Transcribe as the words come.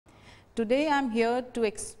Today I am here to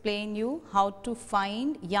explain you how to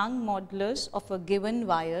find young modulus of a given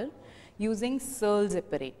wire using Searle's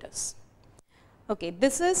apparatus. Okay,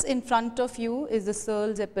 this is in front of you is the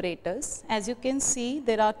Searle's apparatus. As you can see,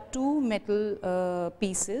 there are two metal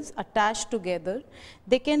pieces attached together.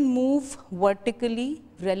 They can move vertically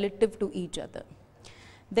relative to each other.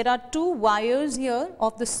 There are two wires here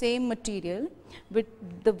of the same material. With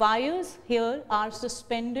the wires here are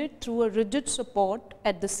suspended through a rigid support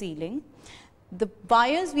at the ceiling. The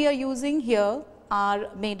wires we are using here are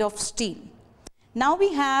made of steel. Now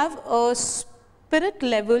we have a spirit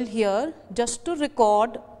level here just to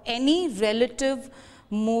record any relative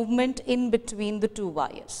movement in between the two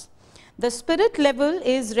wires. The spirit level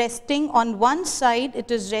is resting on one side, it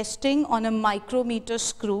is resting on a micrometer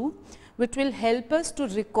screw, which will help us to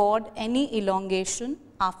record any elongation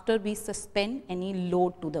after we suspend any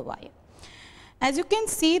load to the wire. As you can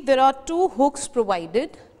see, there are two hooks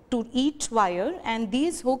provided to each wire, and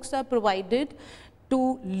these hooks are provided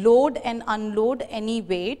to load and unload any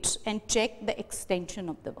weights and check the extension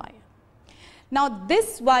of the wire. Now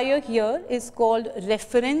this wire here is called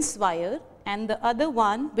reference wire, and the other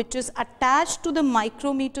one which is attached to the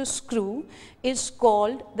micrometer screw is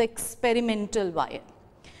called the experimental wire.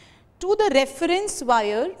 To the reference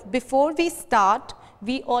wire, before we start,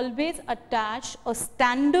 we always attach a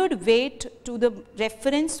standard weight to the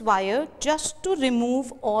reference wire just to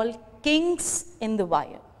remove all kinks in the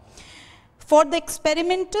wire. For the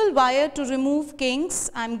experimental wire, to remove kinks,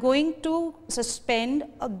 I am going to suspend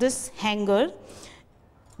this hanger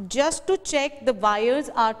just to check the wires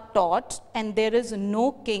are taut and there is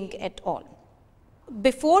no kink at all.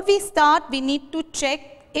 Before we start, we need to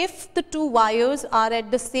check if the two wires are at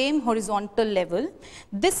the same horizontal level.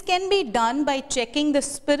 This can be done by checking the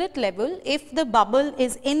spirit level if the bubble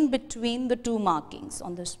is in between the two markings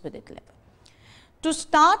on the spirit level. To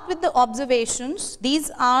start with the observations, these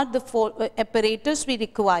are the apparatus we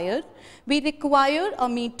require. We require a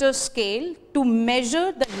meter scale to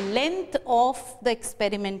measure the length of the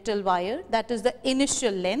experimental wire, that is the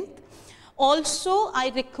initial length. Also, I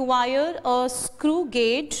require a screw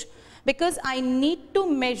gauge because I need to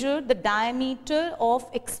measure the diameter of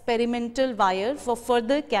experimental wire for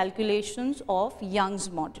further calculations of Young's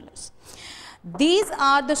modulus. These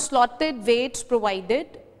are the slotted weights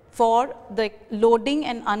provided for the loading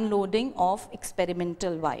and unloading of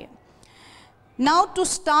experimental wire. Now to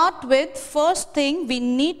start with, first thing we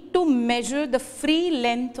need to measure the free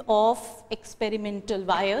length of experimental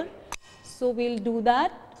wire. So we will do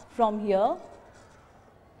that from here.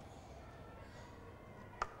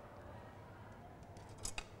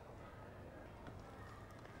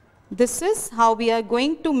 This is how we are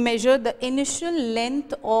going to measure the initial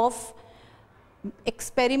length of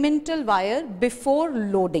experimental wire before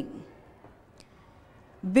loading.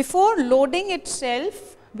 Before loading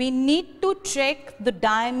itself, we need to check the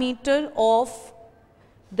diameter of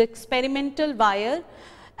the experimental wire,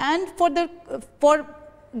 and for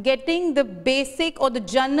getting the basic or the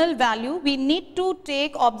general value, we need to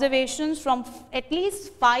take observations from at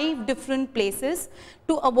least 5 different places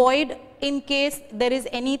to avoid in case there is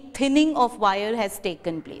any thinning of wire has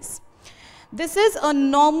taken place. This is a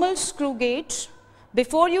normal screw gauge.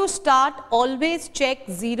 Before you start, always check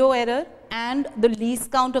zero error and the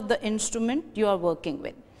least count of the instrument you are working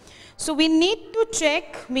with. So we need to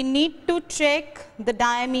check the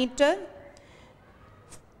diameter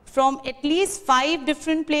from at least 5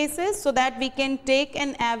 different places so that we can take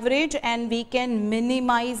an average and we can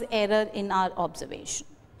minimize error in our observation.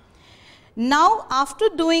 Now after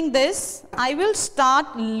doing this, I will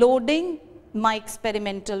start loading my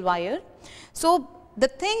experimental wire. So the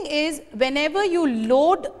thing is, whenever you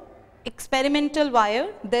load experimental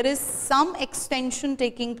wire, there is some extension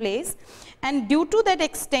taking place, and due to that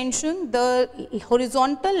extension, the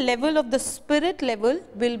horizontal level of the spirit level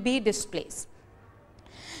will be displaced.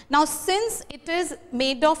 Now since it is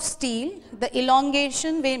made of steel, the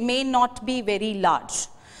elongation may not be very large.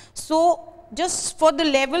 So just for the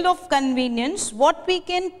level of convenience, what we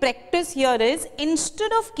can practice here is,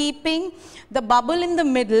 instead of keeping the bubble in the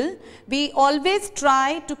middle, we always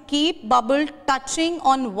try to keep bubble touching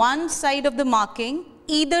on one side of the marking.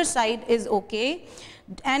 Either side is okay.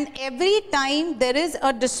 And every time there is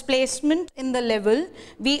a displacement in the level,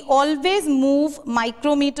 we always move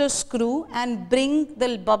micrometer screw and bring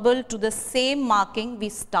the bubble to the same marking we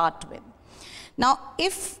start with. Now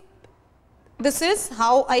if this is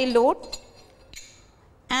how I load,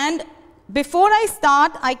 and before I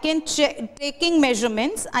start, I can check taking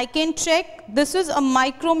measurements. I can check, this is a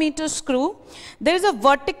micrometer screw. There is a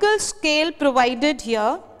vertical scale provided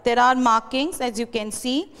here, there are markings as you can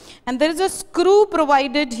see, and there is a screw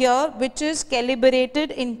provided here which is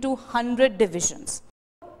calibrated into 100 divisions.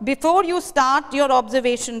 Before you start your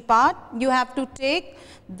observation part, you have to take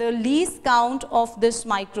the least count of this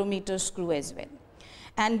micrometer screw as well.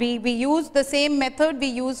 And we use the same method we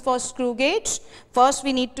use for screw gauge. First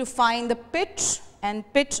we need to find the pitch, and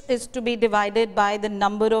pitch is to be divided by the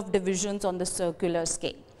number of divisions on the circular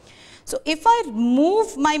scale. So if I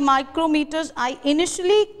move my micrometers, I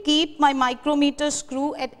initially keep my micrometer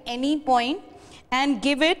screw at any point and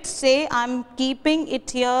give it, say I am keeping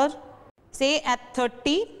it here, say at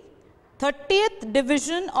 30th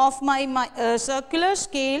division of my circular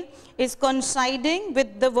scale is coinciding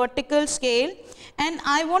with the vertical scale, and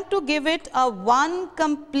I want to give it a 1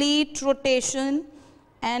 complete rotation,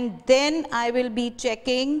 and then I will be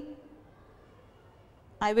checking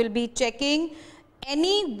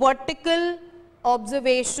any vertical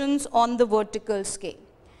observations on the vertical scale.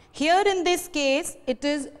 Here in this case it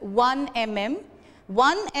is 1 mm.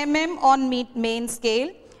 1 mm on main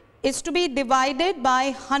scale is to be divided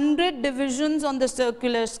by 100 divisions on the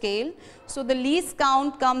circular scale. So the least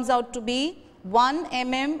count comes out to be 1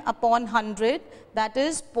 mm upon 100, that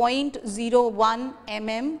is 0.01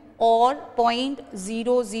 mm or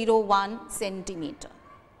 0.001 centimeter.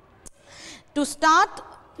 To start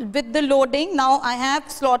with the loading, now I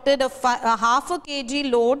have slotted a half a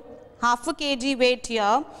kg load, half a kg weight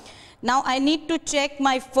here. Now I need to check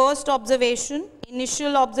my first observation,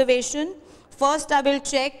 initial observation. First I will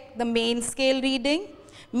check the main scale reading.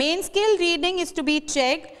 Main scale reading is to be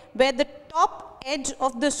checked where the top edge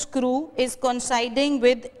of the screw is coinciding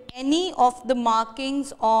with any of the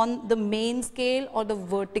markings on the main scale or the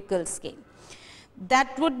vertical scale.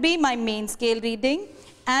 That would be my main scale reading.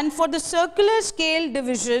 And for the circular scale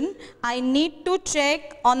division, I need to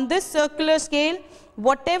check on this circular scale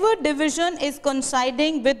whatever division is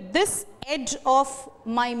coinciding with this edge of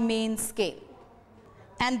my main scale.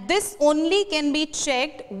 And this only can be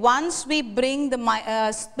checked once we bring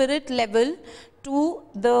the spirit level to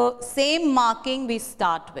the same marking we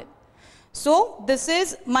start with. So this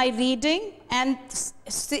is my reading, and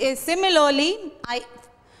similarly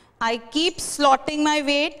I keep slotting my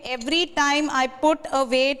weight. Every time I put a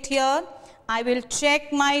weight here, I will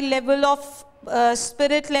check my level of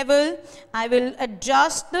spirit level. I will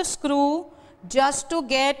adjust the screw just to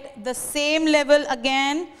get the same level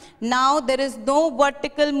again. Now there is no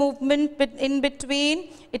vertical movement in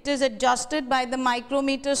between. It is adjusted by the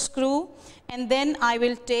micrometer screw, and then I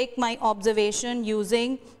will take my observation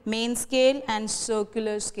using main scale and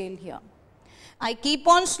circular scale here. I keep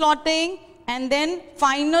on slotting, and then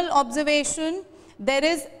final observation,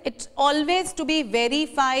 it's always to be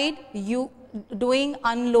verified you doing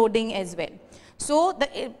unloading as well. So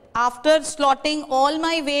after slotting all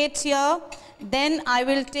my weights here, then I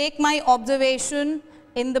will take my observation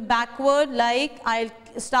in the backward, like I'll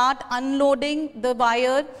start unloading the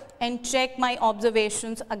wire and check my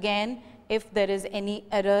observations again if there is any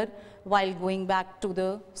error while going back to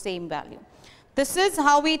the same value. This is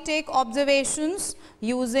how we take observations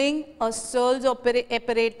using a Searle's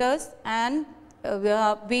apparatus, and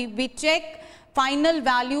we check final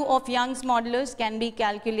value of Young's modulus can be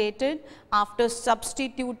calculated after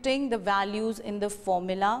substituting the values in the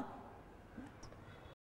formula